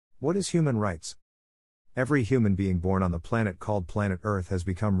What is human rights? Every human being born on the planet called planet Earth has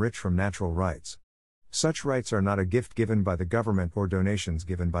become rich from natural rights. Such rights are not a gift given by the government or donations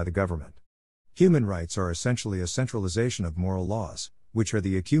given by the government. Human rights are essentially a centralization of moral laws, which are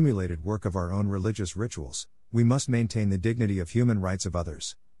the accumulated work of our own religious rituals. We must maintain the dignity of human rights of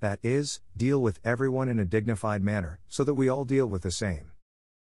others, that is, deal with everyone in a dignified manner, so that we all deal with the same.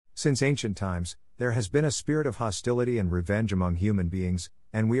 Since ancient times, there has been a spirit of hostility and revenge among human beings,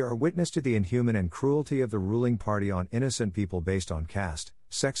 and we are witness to the inhuman and cruelty of the ruling party on innocent people based on caste,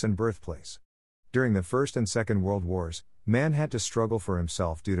 sex and birthplace. During the First and Second World Wars, man had to struggle for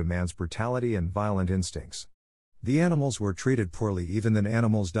himself due to man's brutality and violent instincts. The animals were treated poorly even than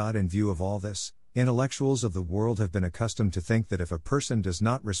animals. In view of all this, intellectuals of the world have been accustomed to think that if a person does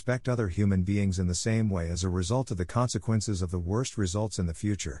not respect other human beings in the same way as a result of the consequences of the worst results in the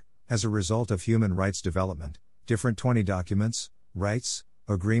future, as a result of human rights development, different 20 documents, rights,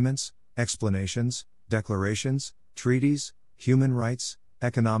 agreements, explanations, declarations, treaties, human rights,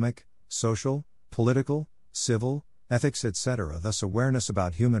 economic, social, political, civil, ethics etc. Thus awareness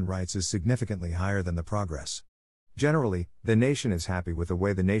about human rights is significantly higher than the progress. Generally, the nation is happy with the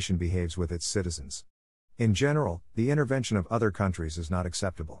way the nation behaves with its citizens. In general, the intervention of other countries is not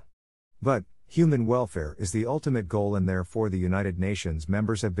acceptable. But, human welfare is the ultimate goal, and therefore the United Nations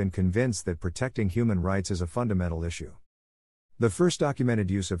members have been convinced that protecting human rights is a fundamental issue. The first documented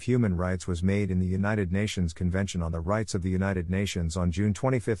use of human rights was made in the United Nations Convention on the Rights of the United Nations on June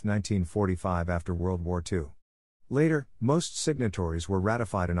 25, 1945 after World War II. Later, most signatories were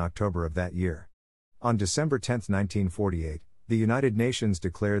ratified in October of that year. On December 10, 1948, the United Nations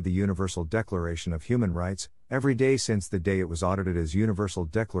declared the Universal Declaration of Human Rights, every day since the day it was audited as Universal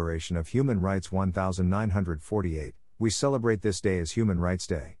Declaration of Human Rights 1948. We celebrate this day as Human Rights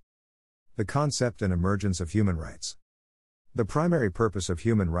Day. The concept and emergence of human rights. The primary purpose of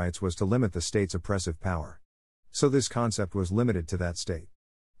human rights was to limit the state's oppressive power. So this concept was limited to that state.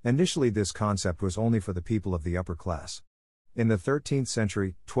 Initially this concept was only for the people of the upper class. In the 13th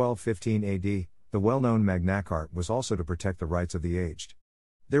century, 1215 AD, the well-known Magna Carta was also to protect the rights of the aged.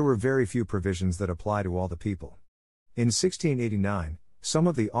 There were very few provisions that apply to all the people. In 1689, some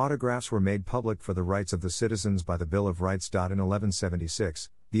of the autographs were made public for the rights of the citizens by the Bill of Rights. In 1176,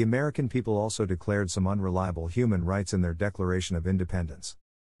 the American people also declared some unreliable human rights in their Declaration of Independence.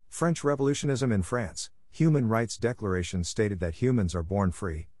 French Revolutionism in France, Human Rights Declaration stated that humans are born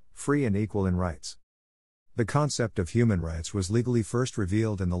free and equal in rights. The concept of human rights was legally first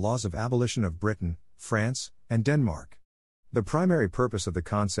revealed in the laws of abolition of Britain, France, and Denmark. The primary purpose of the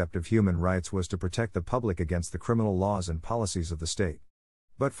concept of human rights was to protect the public against the criminal laws and policies of the state.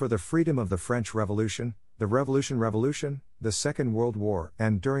 But for the freedom of the French Revolution, the Revolution, the Second World War,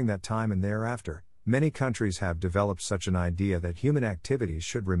 and during that time and thereafter, many countries have developed such an idea that human activities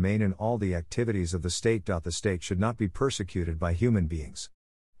should remain in all the activities of the state. The state should not be persecuted by human beings.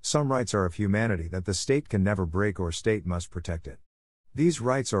 Some rights are of humanity that the state can never break or state must protect it. These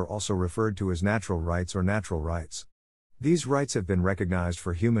rights are also referred to as natural rights or natural rights. These rights have been recognized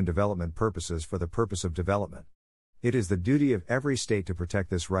for human development purposes for the purpose of development. It is the duty of every state to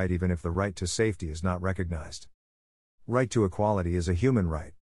protect this right even if the right to safety is not recognized. Right to equality is a human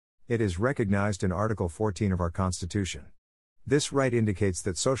right. It is recognized in Article 14 of our Constitution. This right indicates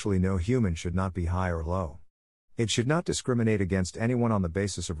that socially no human should not be high or low. It should not discriminate against anyone on the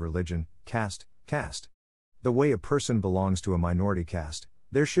basis of religion, caste. The way a person belongs to a minority caste,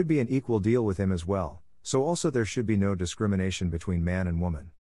 there should be an equal deal with him as well, so also there should be no discrimination between man and woman.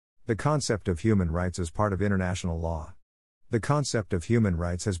 The concept of human rights is part of international law. The concept of human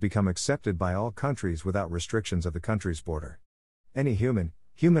rights has become accepted by all countries without restrictions of the country's border. Any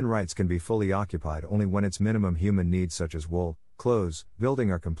human rights can be fully occupied only when its minimum human needs such as wool, clothes,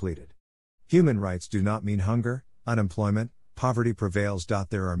 building are completed. Human rights do not mean hunger, unemployment, poverty prevails.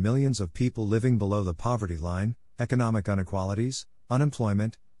 There are millions of people living below the poverty line, economic inequalities,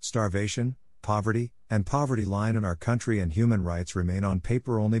 unemployment, starvation, poverty, and poverty line in our country, and human rights remain on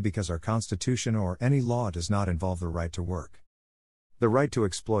paper only because our Constitution or any law does not involve the right to work. The right to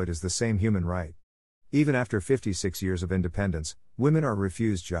exploit is the same human right. Even after 56 years of independence, women are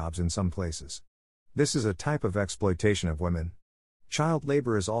refused jobs in some places. This is a type of exploitation of women. Child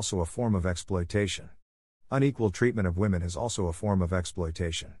labor is also a form of exploitation. Unequal treatment of women is also a form of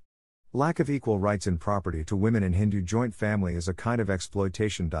exploitation. Lack of equal rights in property to women in Hindu joint family is a kind of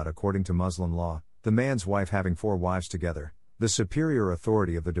exploitation. According to Muslim law, the man's wife having 4 wives together, the superior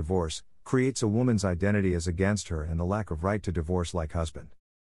authority of the divorce, creates a woman's identity as against her and the lack of right to divorce like husband.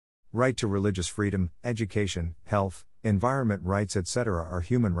 Right to religious freedom, education, health, environment rights etc. are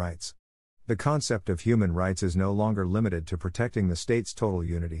human rights. The concept of human rights is no longer limited to protecting the state's total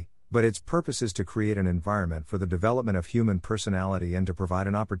unity, but its purpose is to create an environment for the development of human personality and to provide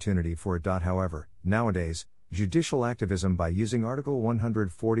an opportunity for it. However, nowadays, judicial activism by using Article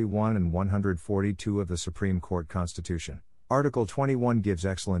 141 and 142 of the Supreme Court Constitution, Article 21 gives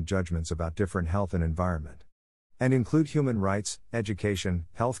excellent judgments about different health and environment, and include human rights, education,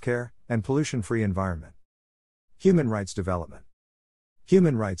 healthcare, and pollution-free environment. Human rights development.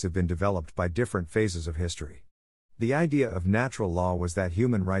 Human rights have been developed by different phases of history. The idea of natural law was that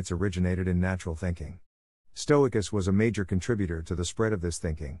human rights originated in natural thinking. Stoicism was a major contributor to the spread of this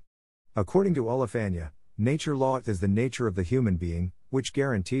thinking. According to Olafania, nature law is the nature of the human being, which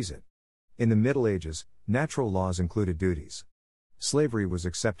guarantees it. In the Middle Ages, natural laws included duties. Slavery was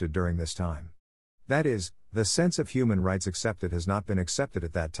accepted during this time. That is, the sense of human rights accepted has not been accepted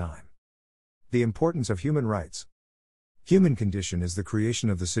at that time. The importance of human rights. Human condition is the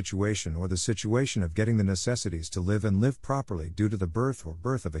creation of the situation or the situation of getting the necessities to live and live properly due to the birth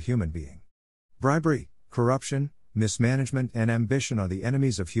of a human being. Bribery, corruption, mismanagement and ambition are the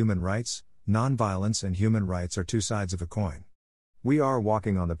enemies of human rights. Non-violence and human rights are two sides of a coin. We are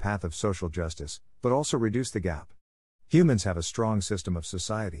walking on the path of social justice, but also reduce the gap. Humans have a strong system of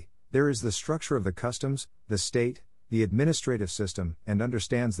society. There is the structure of the customs, the state, the administrative system, and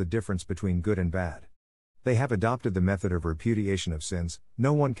understands the difference between good and bad. They have adopted the method of repudiation of sins,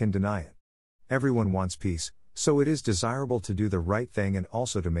 no one can deny it. Everyone wants peace, so it is desirable to do the right thing and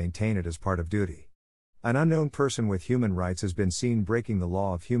also to maintain it as part of duty. An unknown person with human rights has been seen breaking the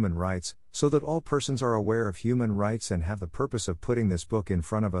law of human rights, so that all persons are aware of human rights and have the purpose of putting this book in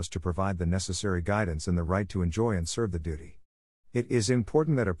front of us to provide the necessary guidance and the right to enjoy and serve the duty. It is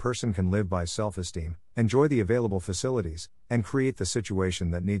important that a person can live by self-esteem, enjoy the available facilities, and create the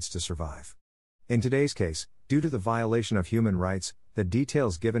situation that needs to survive. In today's case, due to the violation of human rights, the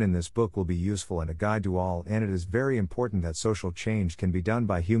details given in this book will be useful and a guide to all, and it is very important that social change can be done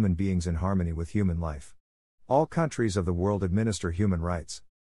by human beings in harmony with human life. All countries of the world administer human rights.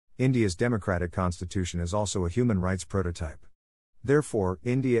 India's democratic constitution is also a human rights prototype. Therefore,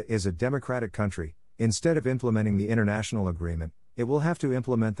 India is a democratic country. Instead of implementing the international agreement, it will have to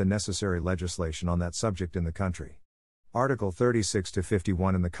implement the necessary legislation on that subject in the country. Article 36 to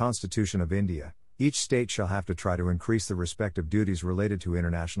 51 in the Constitution of India. Each state shall have to try to increase the respective duties related to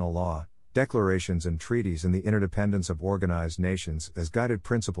international law, declarations and treaties and the interdependence of organized nations as guided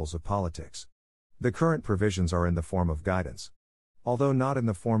principles of politics. The current provisions are in the form of guidance. Although not in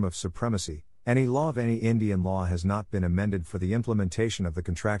the form of supremacy, any law of any Indian law has not been amended for the implementation of the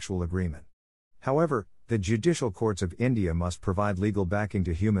contractual agreement. However, the judicial courts of India must provide legal backing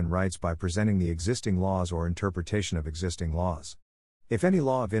to human rights by presenting the existing laws or interpretation of existing laws. If any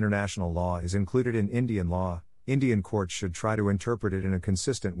law of international law is included in Indian law, Indian courts should try to interpret it in a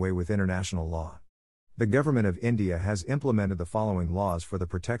consistent way with international law. The Government of India has implemented the following laws for the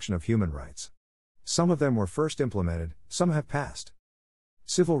protection of human rights. Some of them were first implemented, some have passed.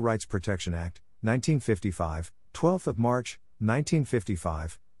 Civil Rights Protection Act, 1955, 12th of March,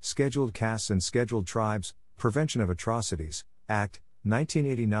 1955, Scheduled Castes and Scheduled Tribes, Prevention of Atrocities, Act,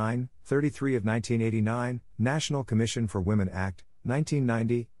 1989, 33 of 1989, National Commission for Women Act,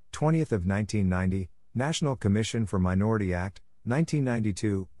 1990, 20th of 1990, National Commission for Minority Act,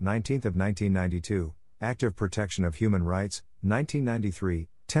 1992, 19th of 1992, Act of Protection of Human Rights, 1993,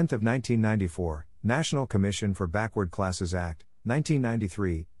 10th of 1994, National Commission for Backward Classes Act,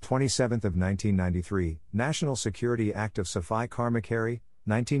 1993, 27th of 1993, National Security Act of Safai Karmakari,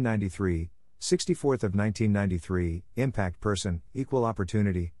 1993, 64th of 1993, Impact Person, Equal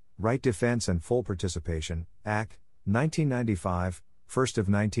Opportunity, Right Defense and Full Participation, Act, 1995, 1st of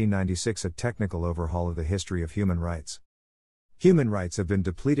 1996 A technical overhaul of the history of human rights. Human rights have been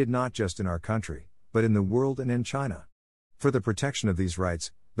depleted not just in our country, but in the world and in China. For the protection of these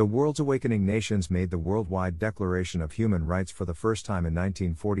rights, the world's awakening nations made the Worldwide Declaration of Human Rights for the first time in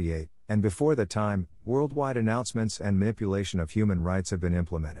 1948, and before that time, worldwide announcements and manipulation of human rights have been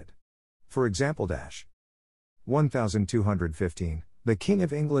implemented. For example, 1215, the King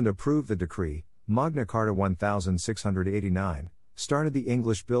of England approved the decree, Magna Carta 1689, started the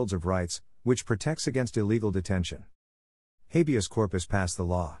English Bills of Rights, which protects against illegal detention. Habeas corpus passed the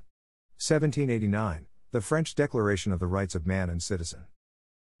law. 1789, the French Declaration of the Rights of Man and Citizen.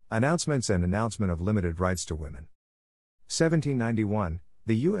 Announcements and announcement of limited rights to women. 1791,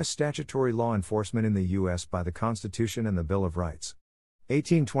 the U.S. statutory law enforcement in the U.S. by the Constitution and the Bill of Rights.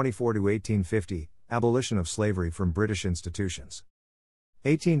 1824 to 1850, abolition of slavery from British institutions.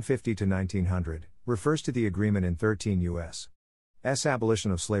 1850 to 1900, refers to the agreement in 13 U.S.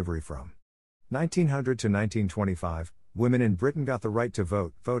 abolition of slavery from 1900 to 1925, women in Britain got the right to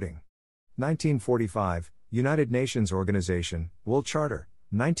vote, voting. 1945, United Nations Organization, World Charter,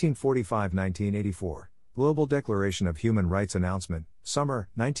 1945-1984, Global Declaration of Human Rights Announcement, Summer,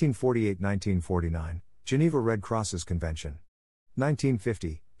 1948-1949, Geneva Red Crosses Convention.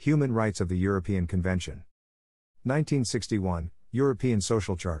 1950, Human Rights of the European Convention. 1961, European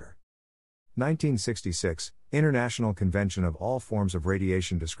Social Charter. 1966, International Convention of All Forms of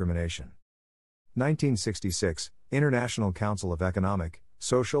Radiation Discrimination. 1966, International Council of Economic,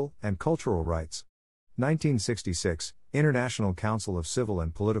 Social, and Cultural Rights. 1966, International Council of Civil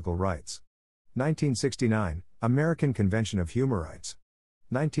and Political Rights. 1969, American Convention of Human Rights.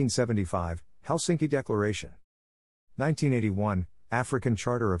 1975, Helsinki Declaration. 1981, African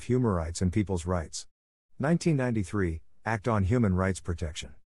Charter of Human Rights and People's Rights. 1993, Act on Human Rights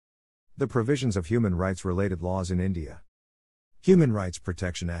Protection. The provisions of human rights-related laws in India. Human Rights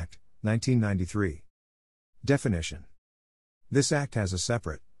Protection Act, 1993. Definition. This act has a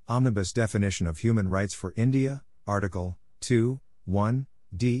separate, omnibus definition of human rights for India, Article 2, 1,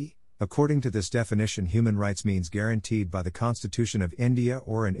 d. According to this definition, human rights means guaranteed by the Constitution of India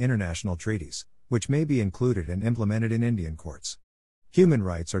or in international treaties, which may be included and implemented in Indian courts. Human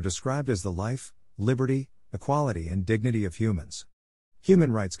rights are described as the life, liberty, equality and dignity of humans.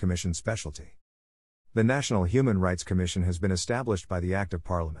 Human Rights Commission specialty. The National Human Rights Commission has been established by the Act of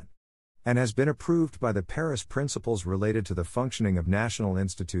Parliament and has been approved by the Paris Principles related to the functioning of national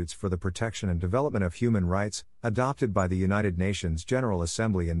institutes for the protection and development of human rights, adopted by the United Nations General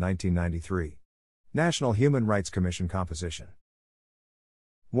Assembly in 1993. National Human Rights Commission composition.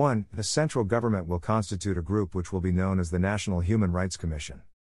 1. The central government will constitute a group which will be known as the National Human Rights Commission.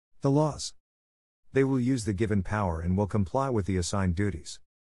 The laws. They will use the given power and will comply with the assigned duties.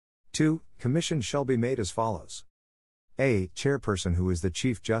 2. Commission shall be made as follows. A. Chairperson who is the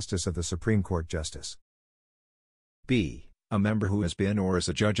Chief Justice of the Supreme Court Justice. B. A member who has been or is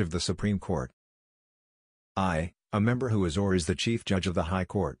a judge of the Supreme Court. I. A member who is or is the Chief Judge of the High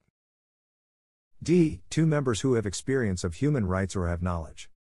Court. D. 2 members who have experience of human rights or have knowledge.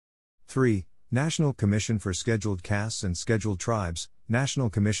 3. National Commission for Scheduled Castes and Scheduled Tribes, National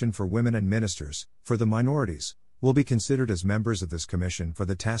Commission for Women and Ministers, for the minorities, will be considered as members of this commission for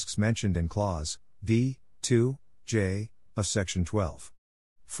the tasks mentioned in Clause V, 2, J, of Section 12.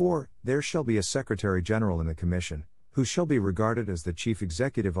 4. There shall be a Secretary General in the Commission, who shall be regarded as the Chief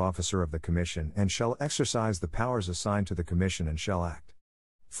Executive Officer of the Commission and shall exercise the powers assigned to the Commission and shall act.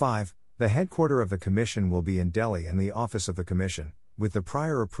 5. The headquarter of the Commission will be in Delhi and the office of the Commission, with the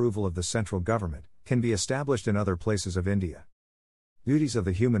prior approval of the central government, can be established in other places of India. Duties of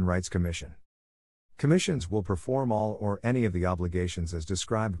the Human Rights Commission. Commissions will perform all or any of the obligations as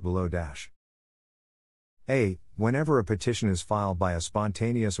described below. A. Whenever a petition is filed by a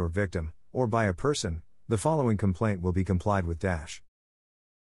spontaneous or victim, or by a person, the following complaint will be complied with.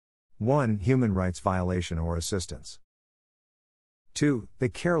 1. Human rights violation or assistance. 2. The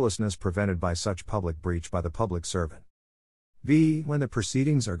carelessness prevented by such public breach by the public servant. B. When the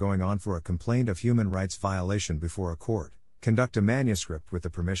proceedings are going on for a complaint of human rights violation before a court, conduct a manuscript with the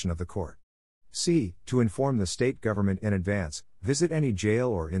permission of the court. C. To inform the state government in advance, visit any jail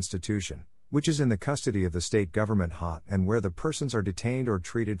or institution, which is in the custody of the state government and where the persons are detained or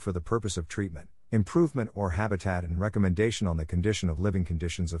treated for the purpose of treatment, improvement or habitat and recommendation on the condition of living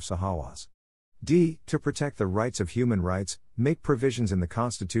conditions of Sahawas. D. To protect the rights of human rights, make provisions in the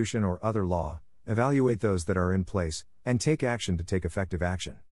Constitution or other law, evaluate those that are in place, and take action to take effective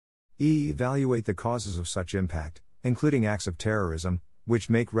action. E. Evaluate the causes of such impact, including acts of terrorism,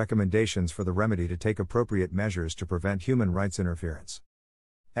 which make recommendations for the remedy to take appropriate measures to prevent human rights interference.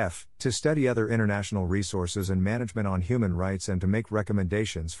 F. To study other international resources and management on human rights and to make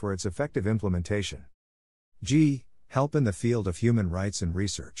recommendations for its effective implementation. G. Help in the field of human rights and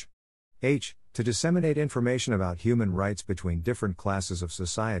research. H. To disseminate information about human rights between different classes of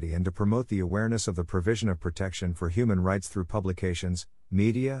society and to promote the awareness of the provision of protection for human rights through publications,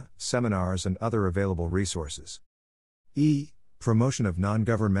 media, seminars and other available resources. E. Promotion of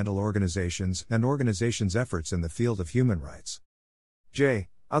non-governmental organizations and organizations' efforts in the field of human rights. J.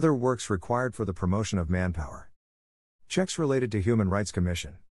 Other works required for the promotion of manpower. Checks related to Human Rights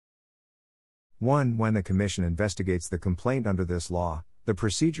Commission. 1. When the Commission investigates the complaint under this law, the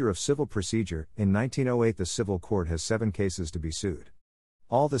procedure of civil procedure, in 1908 the Civil Court has 7 cases to be sued.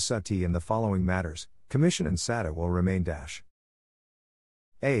 All the sati in the following matters, Commission and SATA will remain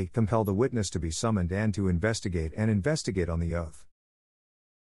A. Compel the witness to be summoned and to investigate on the oath.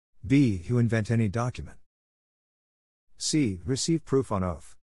 B. To invent any document. C. Receive proof on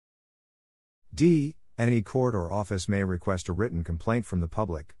oath. D. Any court or office may request a written complaint from the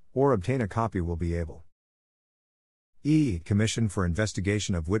public, or obtain a copy will be able. E. Commission for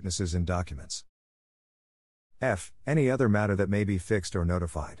investigation of witnesses and documents. F. Any other matter that may be fixed or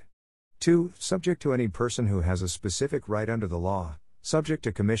notified. 2. Subject to any person who has a specific right under the law, subject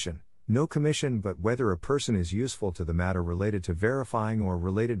to commission, no commission but whether a person is useful to the matter related to verifying or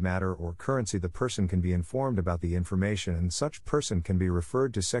related matter or currency the person can be informed about the information and such person can be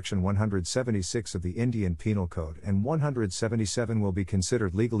referred to Section 176 of the Indian Penal Code and 177 will be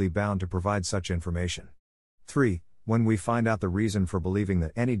considered legally bound to provide such information. 3. When we find out the reason for believing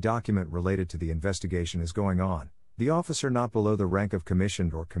that any document related to the investigation is going on, the officer not below the rank of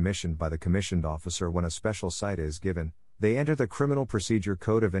commissioned or commissioned by the commissioned officer when a special cite is given, they enter the Criminal Procedure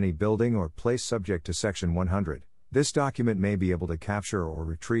Code of any building or place subject to Section 100, this document may be able to capture or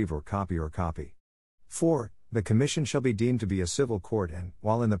retrieve or copy. 4. The commission shall be deemed to be a civil court and,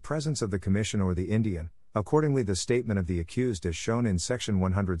 while in the presence of the commission or the Indian, accordingly the statement of the accused as shown in Section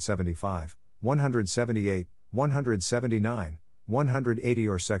 175, 178, 179, 180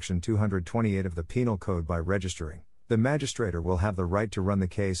 or Section 228 of the Penal Code by registering, the magistrator will have the right to run the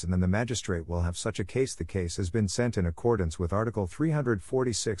case and then the magistrate will have such a case. The case has been sent in accordance with Article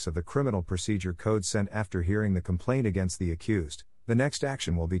 346 of the Criminal Procedure Code sent after hearing the complaint against the accused, the next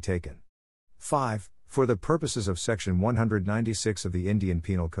action will be taken. 5. For the purposes of Section 196 of the Indian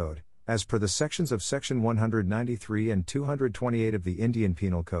Penal Code, as per the sections of Section 193 and 228 of the Indian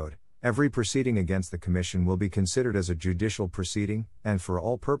Penal Code, every proceeding against the Commission will be considered as a judicial proceeding, and for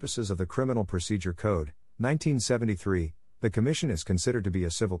all purposes of the Criminal Procedure Code, 1973, the Commission is considered to be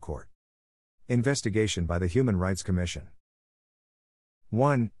a civil court. Investigation by the Human Rights Commission.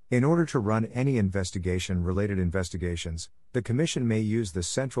 1. In order to run any investigation-related investigations, the Commission may use the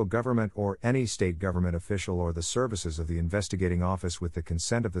central government or any state government official or the services of the investigating office with the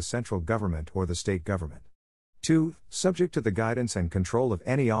consent of the central government or the state government. 2. Subject to the guidance and control of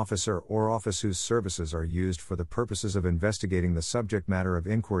any officer or office whose services are used for the purposes of investigating the subject matter of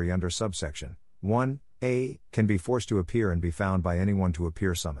inquiry under subsection 1. A. Can be forced to appear and be found by anyone to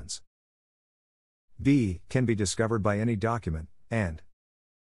appear summons. B. Can be discovered by any document, and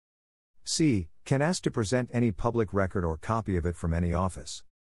C. Can ask to present any public record or copy of it from any office.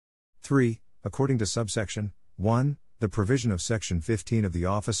 3. According to subsection 1. The provision of Section 15 of the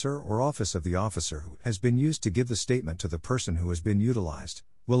officer or office of the officer who has been used to give the statement to the person who has been utilized,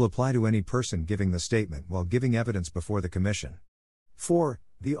 will apply to any person giving the statement while giving evidence before the Commission. 4.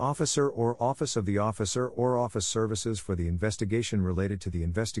 The officer or office of the officer or office services for the investigation related to the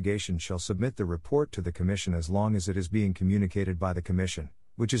investigation shall submit the report to the Commission as long as it is being communicated by the Commission,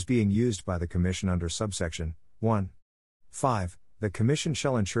 which is being used by the Commission under subsection 1. 5. The Commission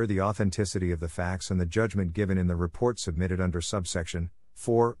shall ensure the authenticity of the facts and the judgment given in the report submitted under subsection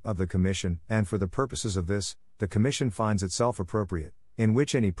 4 of the Commission, and for the purposes of this, the Commission finds itself appropriate, in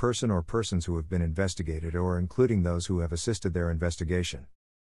which any person or persons who have been investigated or including those who have assisted their investigation.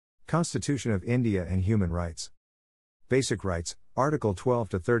 Constitution of India and Human Rights. Basic Rights, Article 12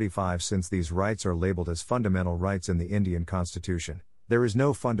 to 35. Since these rights are labeled as fundamental rights in the Indian Constitution, there is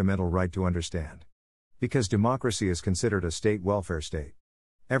no fundamental right to understand. Because democracy is considered a state welfare state,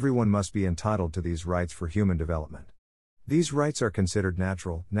 everyone must be entitled to these rights for human development. These rights are considered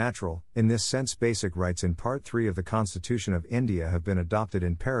natural. In this sense, basic rights in Part 3 of the Constitution of India have been adopted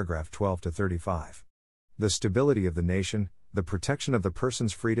in paragraph 12 to 35. The stability of the nation, the protection of the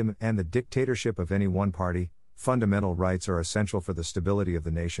person's freedom, and the dictatorship of any one party. Fundamental rights are essential for the stability of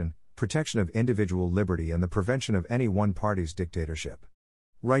the nation, protection of individual liberty, and the prevention of any one party's dictatorship.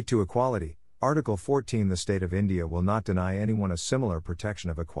 Right to equality. Article 14. The State of India will not deny anyone a similar protection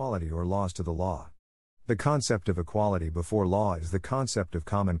of equality or laws to the law. The concept of equality before law is the concept of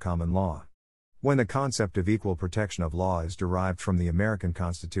common law. When the concept of equal protection of law is derived from the American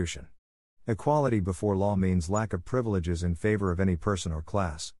Constitution. Equality before law means lack of privileges in favor of any person or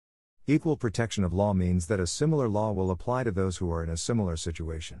class. Equal protection of law means that a similar law will apply to those who are in a similar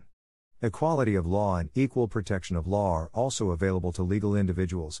situation. Equality of law and equal protection of law are also available to legal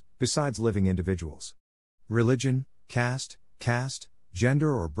individuals, besides living individuals. Religion, caste,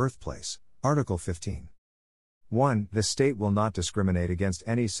 gender or birthplace. Article 15. 1. The state will not discriminate against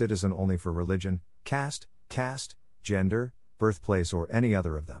any citizen only for religion, caste, gender, birthplace or any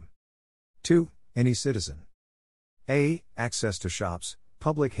other of them. 2. Any citizen. A. Access to shops,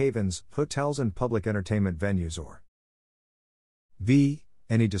 public havens, hotels and public entertainment venues or B.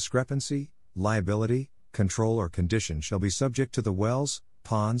 Any discrepancy, liability, control or condition shall be subject to the wells,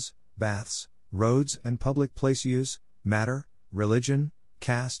 ponds, baths, roads and public place use, matter, religion,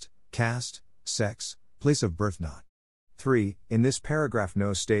 caste, sex, place of birth not. 3. In this paragraph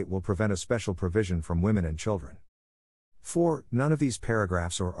no state will prevent a special provision from women and children. 4. None of these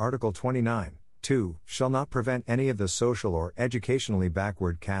paragraphs or Article 29, 2, shall not prevent any of the social or educationally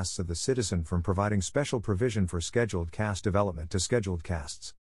backward castes of the citizen from providing special provision for scheduled caste development to scheduled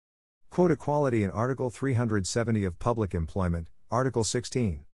castes. Quote equality in Article 370 of Public Employment, Article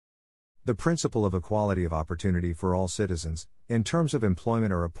 16. The principle of equality of opportunity for all citizens, in terms of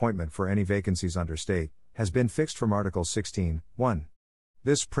employment or appointment for any vacancies under state, has been fixed from Article 16, 1.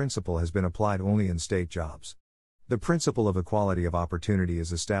 This principle has been applied only in state jobs. The principle of equality of opportunity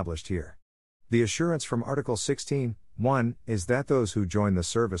is established here. The assurance from Article 16, 1, is that those who join the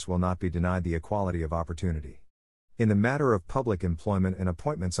service will not be denied the equality of opportunity. In the matter of public employment and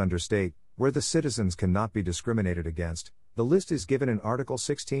appointments under state, where the citizens cannot be discriminated against, the list is given in Article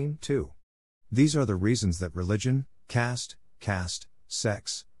 16, 2. These are the reasons that religion, caste,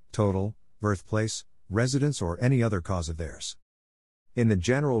 sex, total, birthplace, residence or any other cause of theirs. In the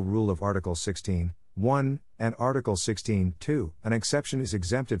general rule of Article 16, 1, and Article 16, 2, an exception is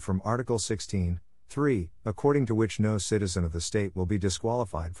exempted from Article 16, 3, according to which no citizen of the state will be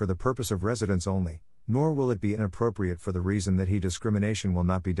disqualified for the purpose of residence only, nor will it be inappropriate for the reason that discrimination will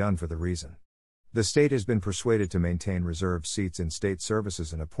not be done for the reason. The state has been persuaded to maintain reserved seats in state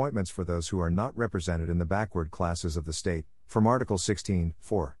services and appointments for those who are not represented in the backward classes of the state, from Article 16,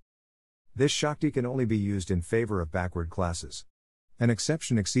 4. This Shakti can only be used in favor of backward classes. An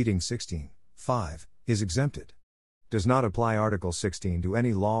exception exceeding 16, 5, is exempted. Does not apply Article 16 to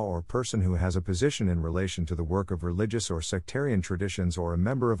any law or person who has a position in relation to the work of religious or sectarian traditions or a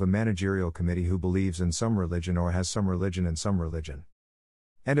member of a managerial committee who believes in some religion or has some religion in some religion.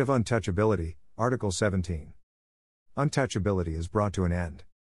 End of untouchability, Article 17. Untouchability is brought to an end.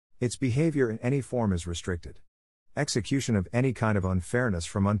 Its behavior in any form is restricted. Execution of any kind of unfairness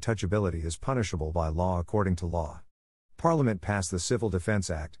from untouchability is punishable by law according to law. Parliament passed the Civil Defence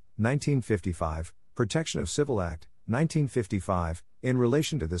Act, 1955, Protection of Civil Act, 1955, in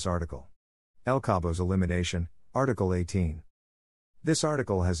relation to this article. El Cabo's elimination, Article 18. This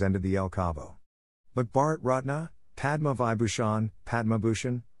article has ended the El Cabo. But Bharat Ratna, Padma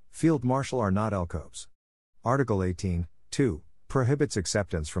Bhushan, Field Marshal are not El Cabos. Article 18, 2, prohibits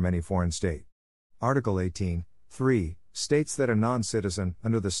acceptance from any foreign state. Article 18, 3, states that a non-citizen,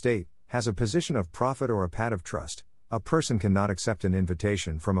 under the state, has a position of profit or a pad of trust. A person cannot accept an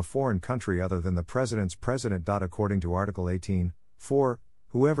invitation from a foreign country other than the President's President. According to Article 18, 4,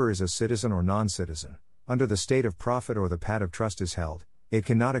 whoever is a citizen or non-citizen, under the state of profit or the pad of trust is held, it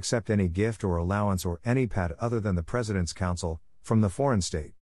cannot accept any gift or allowance or any pad other than the President's counsel, from the foreign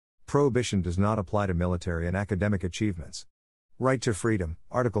state. Prohibition does not apply to military and academic achievements. Right to freedom,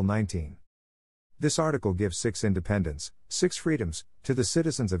 Article 19. This article gives 6 independents, 6 freedoms, to the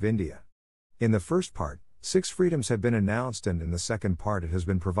citizens of India. In the first part, 6 freedoms have been announced, and in the second part it has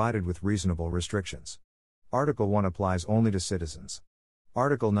been provided with reasonable restrictions. Article 1 applies only to citizens.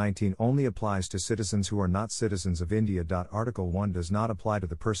 Article 19 only applies to citizens who are not citizens of India. Article 1 does not apply to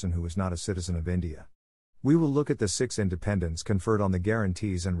the person who is not a citizen of India. We will look at the 6 independents conferred on the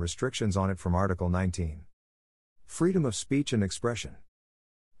guarantees and restrictions on it from Article 19. Freedom of speech and expression.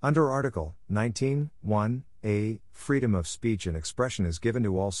 Under Article 19, 1a, freedom of speech and expression is given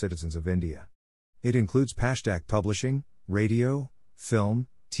to all citizens of India. It includes Pashtag publishing, radio, film,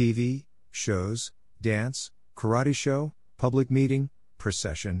 TV, shows, dance, karate show, public meeting,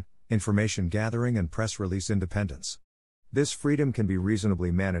 procession, information gathering and press release independence. This freedom can be reasonably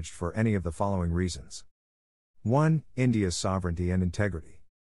managed for any of the following reasons. 1. India's sovereignty and integrity.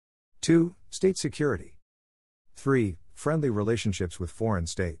 2. State security. 3. Friendly relationships with foreign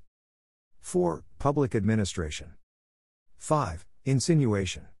state. 4. Public administration. 5.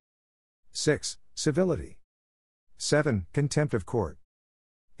 Insinuation. 6. Civility. 7. Contempt of court.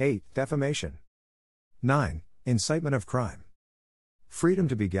 8. Defamation. 9. Incitement of crime. Freedom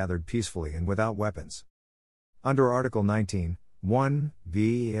to be gathered peacefully and without weapons. Under Article 19,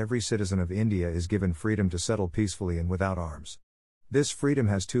 1b, every citizen of India is given freedom to settle peacefully and without arms. This freedom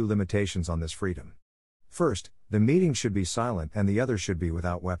has 2 limitations on this freedom. First, the meeting should be silent and the other should be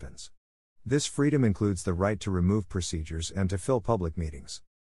without weapons. This freedom includes the right to remove procedures and to fill public meetings.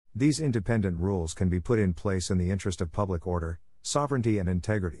 These independent rules can be put in place in the interest of public order, sovereignty and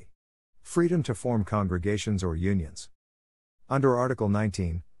integrity. Freedom to form congregations or unions. Under Article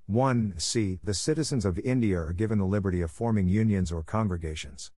 19, 1c, the citizens of India are given the liberty of forming unions or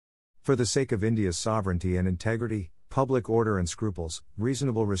congregations. For the sake of India's sovereignty and integrity, public order and scruples,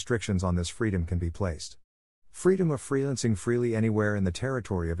 reasonable restrictions on this freedom can be placed. Freedom of freelancing freely anywhere in the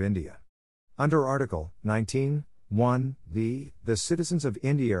territory of India. Under Article 19, 1b, the citizens of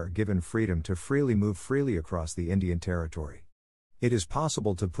India are given freedom to freely move freely across the Indian territory. It is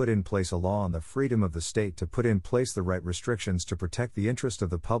possible to put in place a law on the freedom of the state to put in place the right restrictions to protect the interest of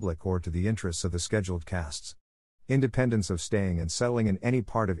the public or to the interests of the scheduled castes. Independence of staying and settling in any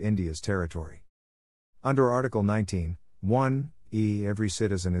part of India's territory. Under Article 19, 1e, every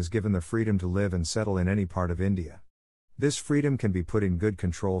citizen is given the freedom to live and settle in any part of India. This freedom can be put in good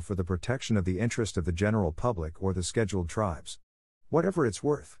control for the protection of the interest of the general public or the scheduled tribes. Whatever it's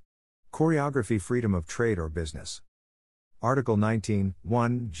worth. Choreography, freedom of trade or business. Article 19,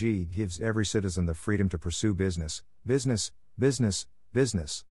 1g gives every citizen the freedom to pursue business.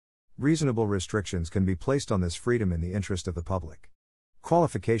 Reasonable restrictions can be placed on this freedom in the interest of the public.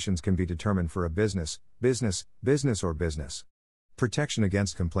 Qualifications can be determined for a business. Protection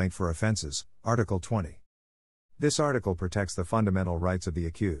against complaint for offenses, Article 20. This article protects the fundamental rights of the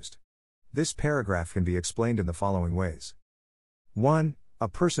accused. This paragraph can be explained in the following ways. 1. A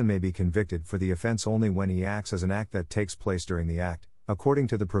person may be convicted for the offense only when he acts as an act that takes place during the act. According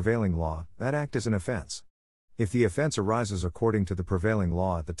to the prevailing law, that act is an offense. If the offense arises according to the prevailing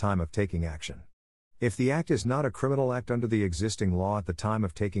law at the time of taking action. If the act is not a criminal act under the existing law at the time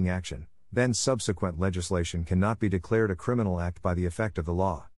of taking action, then subsequent legislation cannot be declared a criminal act by the effect of the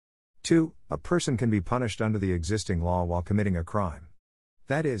law. 2. A person can be punished under the existing law while committing a crime.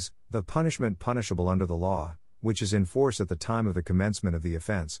 That is, the punishment punishable under the law, which is in force at the time of the commencement of the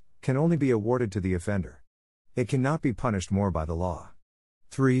offense, can only be awarded to the offender. It cannot be punished more by the law.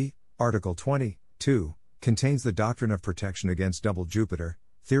 3. Article 20, 2, contains the doctrine of protection against double Jupiter,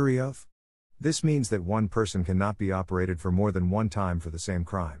 theory of. This means that one person cannot be operated for more than one time for the same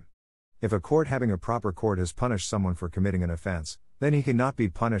crime. If a court having a proper court has punished someone for committing an offense, then he cannot be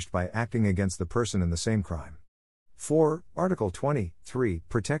punished by acting against the person in the same crime. 4. Article 23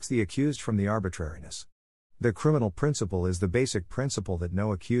 protects the accused from the arbitrariness. The criminal principle is the basic principle that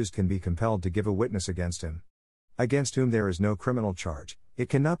no accused can be compelled to give a witness against him. Against whom there is no criminal charge, it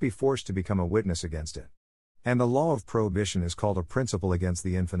cannot be forced to become a witness against it. And the law of prohibition is called a principle against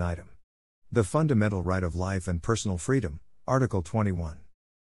the infinitum. The fundamental right of life and personal freedom, Article 21.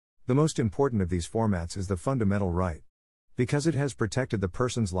 The most important of these formats is the fundamental right, because it has protected the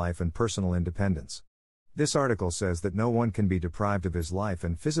person's life and personal independence. This article says that no one can be deprived of his life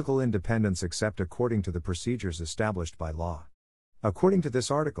and physical independence except according to the procedures established by law. According to this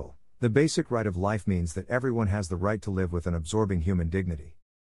article, the basic right of life means that everyone has the right to live with an absorbing human dignity.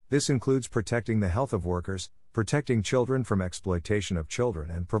 This includes protecting the health of workers, protecting children from exploitation of children,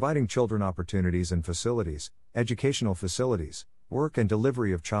 and providing children opportunities and facilities, educational facilities, work and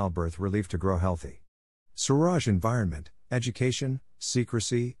delivery of childbirth relief to grow healthy. Suraj environment, education,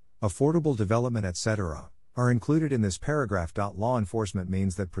 secrecy, affordable development, etc., are included in this paragraph. Law enforcement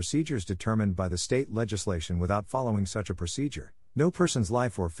means that procedures determined by the state legislation without following such a procedure, no person's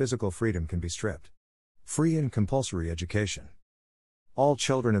life or physical freedom can be stripped. Free and compulsory education. All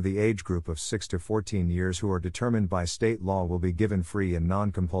children of the age group of 6 to 14 years who are determined by state law will be given free and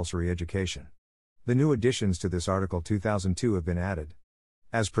non-compulsory education. The new additions to this Article 2002 have been added.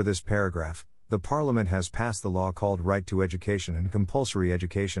 As per this paragraph, the Parliament has passed the law called Right to Education and Compulsory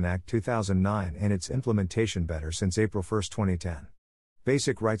Education Act 2009 and its implementation better since April 1, 2010.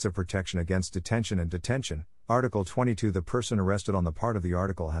 Basic rights of protection against detention and detention, Article 22. The person arrested on the part of the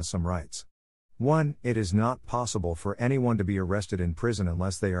article has some rights. 1. It is not possible for anyone to be arrested in prison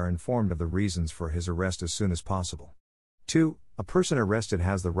unless they are informed of the reasons for his arrest as soon as possible. 2. A person arrested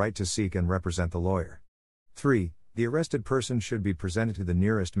has the right to seek and represent the lawyer. 3. The arrested person should be presented to the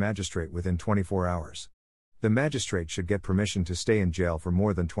nearest magistrate within 24 hours. The magistrate should get permission to stay in jail for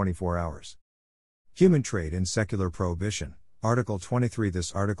more than 24 hours. Human trade and secular prohibition, Article 23.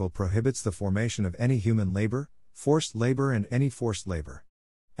 This article prohibits the formation of any human labor, forced labor and any forced labor.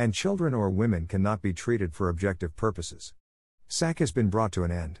 And children or women cannot be treated for objective purposes. SAC has been brought to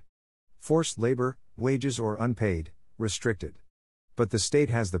an end. Forced labor, wages or unpaid, restricted. But the state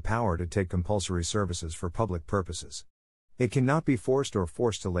has the power to take compulsory services for public purposes. It cannot be forced or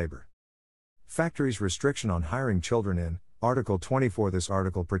forced to labor. Factories restriction on hiring children in, Article 24. This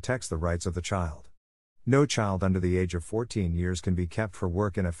article protects the rights of the child. No child under the age of 14 years can be kept for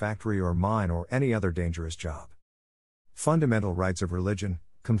work in a factory or mine or any other dangerous job. Fundamental rights of religion,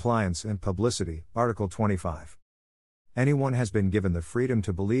 compliance and publicity, Article 25. Anyone has been given the freedom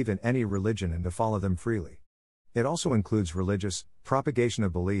to believe in any religion and to follow them freely. It also includes religious, propagation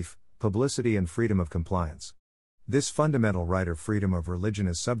of belief, publicity and freedom of compliance. This fundamental right of freedom of religion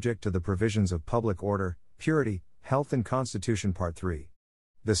is subject to the provisions of public order, purity, health and Constitution Part 3.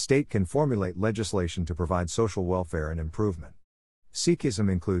 The state can formulate legislation to provide social welfare and improvement.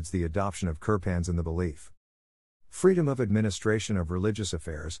 Sikhism includes the adoption of kirpans in the belief. Freedom of administration of religious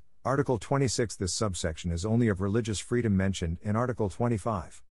affairs, Article 26. This subsection is only of religious freedom mentioned in Article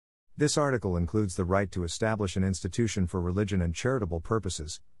 25. This article includes the right to establish an institution for religion and charitable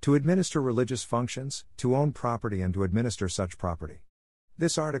purposes, to administer religious functions, to own property and to administer such property.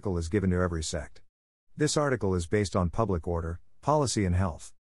 This article is given to every sect. This article is based on public order, policy and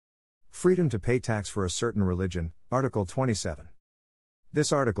health. Freedom to pay tax for a certain religion, Article 27.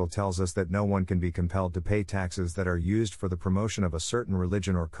 This article tells us that no one can be compelled to pay taxes that are used for the promotion of a certain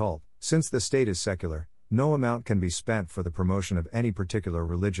religion or cult. Since the state is secular, no amount can be spent for the promotion of any particular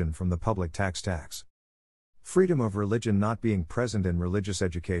religion from the public tax. Freedom of religion not being present in religious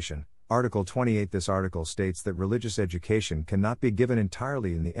education, Article 28. This article states that religious education cannot be given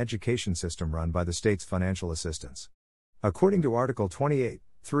entirely in the education system run by the state's financial assistance. According to Article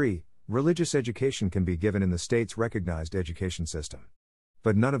 28(3), religious education can be given in the state's recognized education system.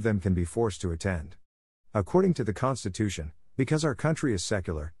 But none of them can be forced to attend. According to the Constitution, because our country is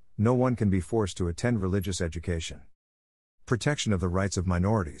secular, no one can be forced to attend religious education. Protection of the rights of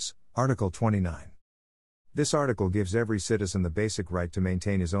minorities, Article 29. This article gives every citizen the basic right to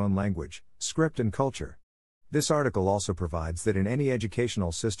maintain his own language, script and culture. This article also provides that in any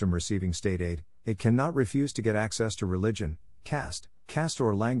educational system receiving state aid, it cannot refuse to get access to religion, caste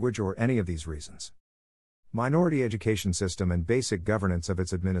or language or any of these reasons. Minority education system and basic governance of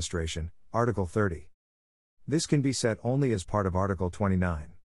its administration, Article 30. This can be set only as part of Article 29.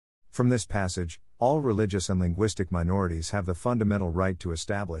 From this passage, all religious and linguistic minorities have the fundamental right to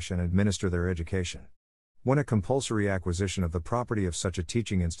establish and administer their education. When a compulsory acquisition of the property of such a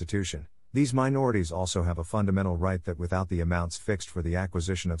teaching institution, these minorities also have a fundamental right that without the amounts fixed for the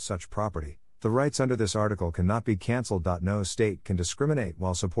acquisition of such property, the rights under this article cannot be cancelled. No state can discriminate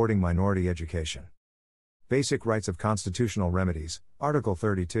while supporting minority education. Basic Rights of Constitutional Remedies, Article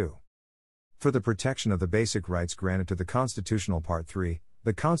 32. For the protection of the basic rights granted to the Constitutional Part 3,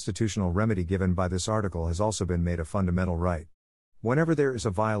 the constitutional remedy given by this article has also been made a fundamental right. Whenever there is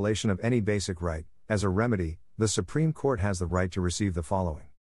a violation of any basic right, as a remedy, the Supreme Court has the right to receive the following: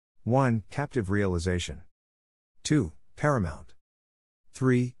 1. Captive realization. 2. Paramount.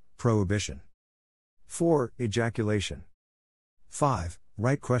 3. Prohibition. 4. Ejaculation. 5.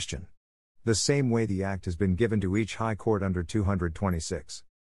 Right question. The same way the Act has been given to each High Court under 226.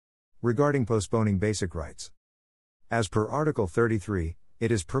 Regarding postponing basic rights. As per Article 33,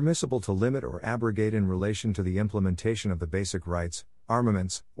 it is permissible to limit or abrogate in relation to the implementation of the basic rights,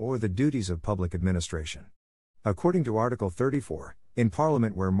 armaments, or the duties of public administration. According to Article 34, in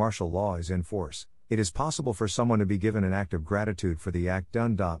Parliament where martial law is in force, it is possible for someone to be given an act of gratitude for the act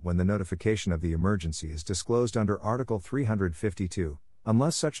done. When the notification of the emergency is disclosed under Article 352,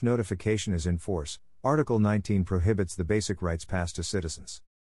 unless such notification is in force, Article 19 prohibits the basic rights passed to citizens.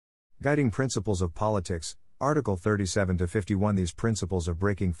 Guiding Principles of Politics, Article 37-51. These principles of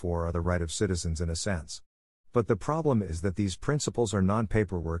breaking for are the right of citizens in a sense. But the problem is that these principles are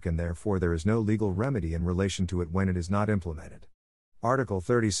non-paperwork and therefore there is no legal remedy in relation to it when it is not implemented. Article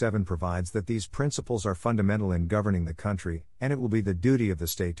 37 provides that these principles are fundamental in governing the country, and it will be the duty of the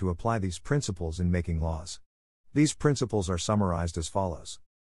state to apply these principles in making laws. These principles are summarized as follows.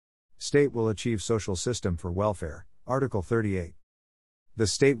 State will achieve social system for welfare, Article 38. The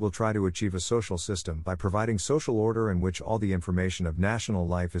state will try to achieve a social system by providing social order in which all the information of national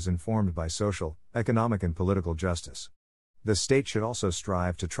life is informed by social, economic and political justice. The state should also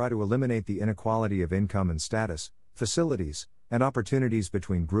strive to try to eliminate the inequality of income and status, facilities, and opportunities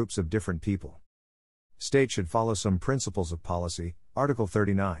between groups of different people. State should follow some principles of policy, Article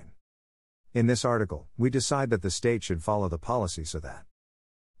 39. In this article, we decide that the state should follow the policy so that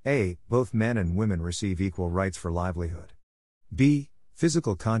a. Both men and women receive equal rights for livelihood. b.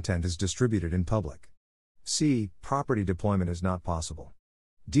 Physical content is distributed in public. c. Property deployment is not possible.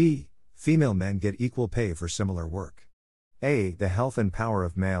 d. Female men get equal pay for similar work. a. The health and power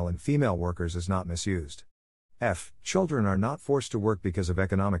of male and female workers is not misused. f. Children are not forced to work because of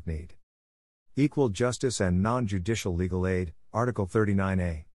economic need. Equal justice and non-judicial legal aid, Article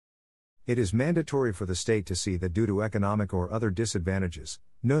 39a. It is mandatory for the state to see that due to economic or other disadvantages,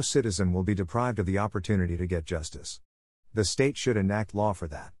 no citizen will be deprived of the opportunity to get justice. The state should enact law for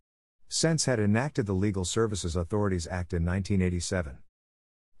that. Sense had enacted the Legal Services Authorities Act in 1987.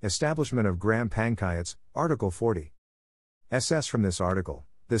 Establishment of Gram Panchayats, Article 40. SS. From this article,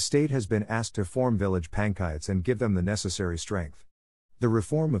 the state has been asked to form village panchayats and give them the necessary strength. The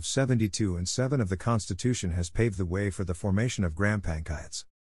reform of 72 and 7 of the Constitution has paved the way for the formation of Gram Panchayats.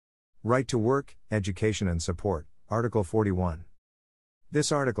 Right to work, education and support, Article 41.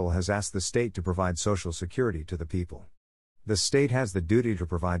 This article has asked the state to provide social security to the people. The state has the duty to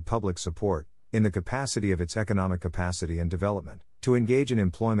provide public support, in the capacity of its economic capacity and development, To engage in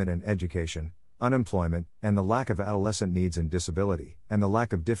employment and education, unemployment, and the lack of adolescent needs and disability, and the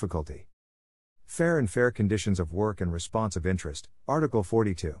lack of difficulty. Fair and fair conditions of work and responsive interest, Article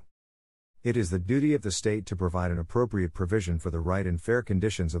 42. It is the duty of the state to provide an appropriate provision for the right and fair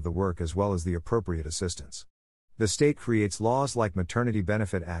conditions of the work as well as the appropriate assistance. The state creates laws like Maternity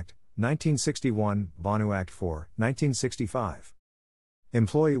Benefit Act, 1961, Banu Act 4, 1965.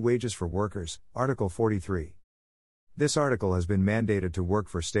 Employee wages for workers, Article 43. This article has been mandated to work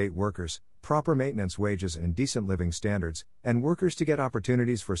for state workers, proper maintenance wages and decent living standards, and workers to get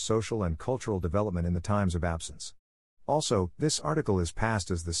opportunities for social and cultural development in the times of absence. Also, this article is passed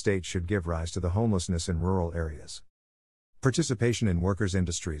as the state should give rise to the homelessness in rural areas. Participation in workers'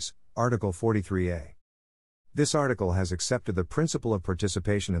 industries, Article 43A. This article has accepted the principle of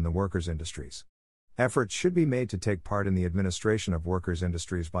participation in the workers' industries. Efforts should be made to take part in the administration of workers'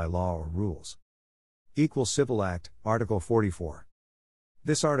 industries by law or rules. Equal Civil Act, Article 44.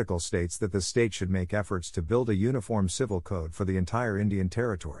 This article states that the state should make efforts to build a uniform civil code for the entire Indian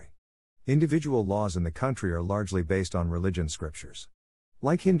territory. Individual laws in the country are largely based on religion scriptures.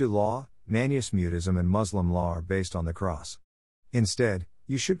 Like Hindu law, Manusmutism and Muslim law are based on the cross. Instead,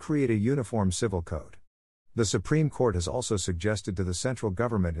 you should create a uniform civil code. The Supreme Court has also suggested to the central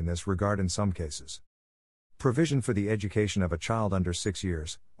government in this regard in some cases. Provision for the education of a child under 6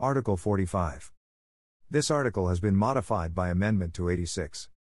 years, Article 45. This article has been modified by Amendment to 86.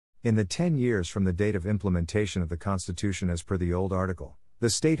 In the 10 years from the date of implementation of the Constitution as per the old article, the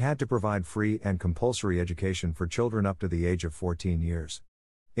state had to provide free and compulsory education for children up to the age of 14 years.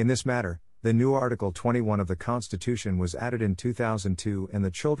 In this matter, the new Article 21 of the Constitution was added in 2002 and the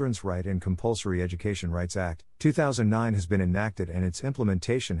Children's Right and Compulsory Education Rights Act, 2009 has been enacted and its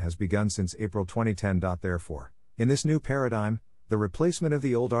implementation has begun since April 2010. Therefore, in this new paradigm, the replacement of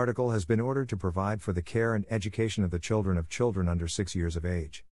the old article has been ordered to provide for the care and education of the children under 6 years of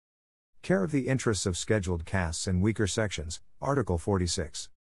age. Care of the interests of scheduled castes and weaker sections, Article 46.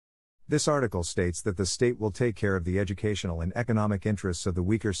 This article states that the state will take care of the educational and economic interests of the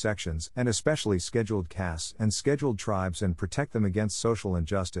weaker sections and especially scheduled castes and scheduled tribes and protect them against social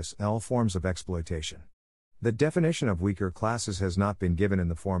injustice and all forms of exploitation. The definition of weaker classes has not been given in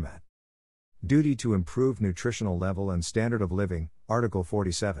the format. Duty to improve nutritional level and standard of living, Article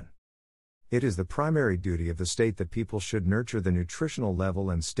 47. It is the primary duty of the state that people should nurture the nutritional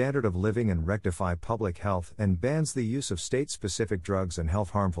level and standard of living and rectify public health and bans the use of state-specific drugs and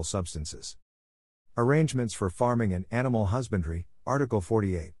health-harmful substances. Arrangements for farming and animal husbandry, Article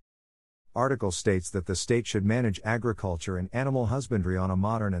 48. Article states that the state should manage agriculture and animal husbandry on a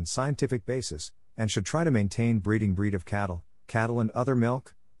modern and scientific basis, and should try to maintain breed of cattle and other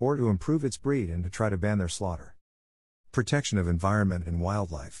milk, or to improve its breed and to try to ban their slaughter. Protection of environment and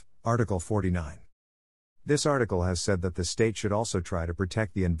wildlife, Article 49. This article has said that the state should also try to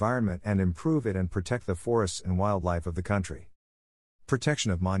protect the environment and improve it and protect the forests and wildlife of the country.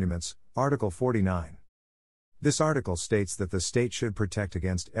 Protection of monuments, Article 49. This article states that the state should protect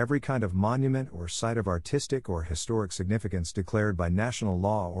against every kind of monument or site of artistic or historic significance declared by national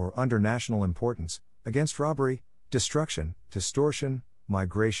law or under national importance, against robbery, destruction, distortion,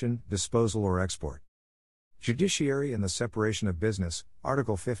 migration, disposal or export. Judiciary and the separation of business,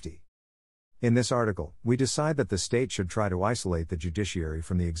 Article 50. In this article, we decide that the state should try to isolate the judiciary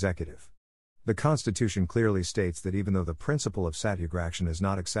from the executive. The Constitution clearly states that even though the principle of satyagraha is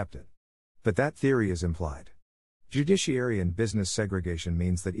not accepted, but that theory is implied. Judiciary and business segregation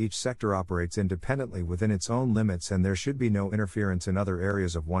means that each sector operates independently within its own limits and there should be no interference in other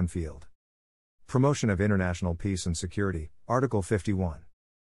areas of one field. Promotion of international peace and security, Article 51.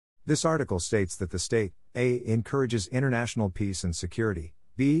 This article states that the state, A. encourages international peace and security,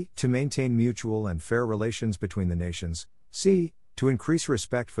 B. to maintain mutual and fair relations between the nations, C. to increase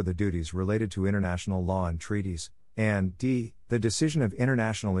respect for the duties related to international law and treaties, and D. the decision of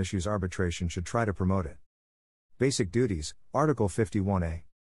international issues arbitration should try to promote it. Basic duties, Article 51A.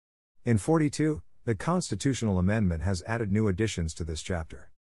 In 42, the constitutional amendment has added new additions to this chapter.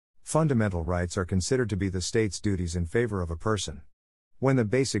 Fundamental rights are considered to be the state's duties in favor of a person. When the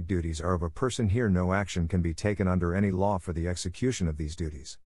basic duties are of a person here, no action can be taken under any law for the execution of these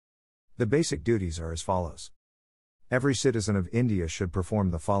duties. The basic duties are as follows. Every citizen of India should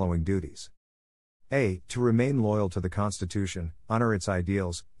perform the following duties. A. To remain loyal to the Constitution, honor its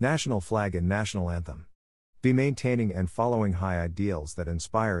ideals, national flag and national anthem. B. Maintaining and following high ideals that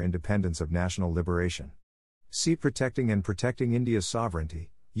inspire independence of national liberation. C. Protecting India's sovereignty,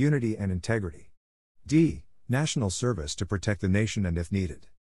 unity and integrity. D. National service to protect the nation and if needed.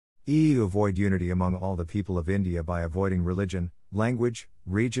 E. Avoid unity among all the people of India by avoiding religion, language,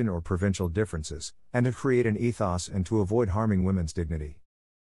 region or provincial differences, and to create an ethos and to avoid harming women's dignity.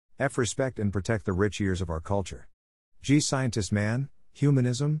 F. Respect and protect the rich years of our culture. G. Scientist man,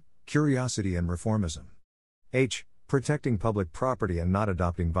 humanism, curiosity and reformism. H. Protecting public property and not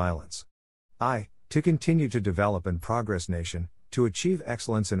adopting violence. I. To continue to develop and progress nation, to achieve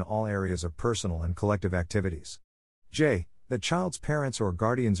excellence in all areas of personal and collective activities. J. That child's parents or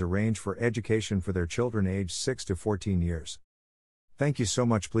guardians arrange for education for their children aged 6 to 14 years. Thank you so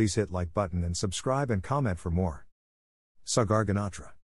much. Please hit like button and subscribe and comment for more. Sagar Ganatra.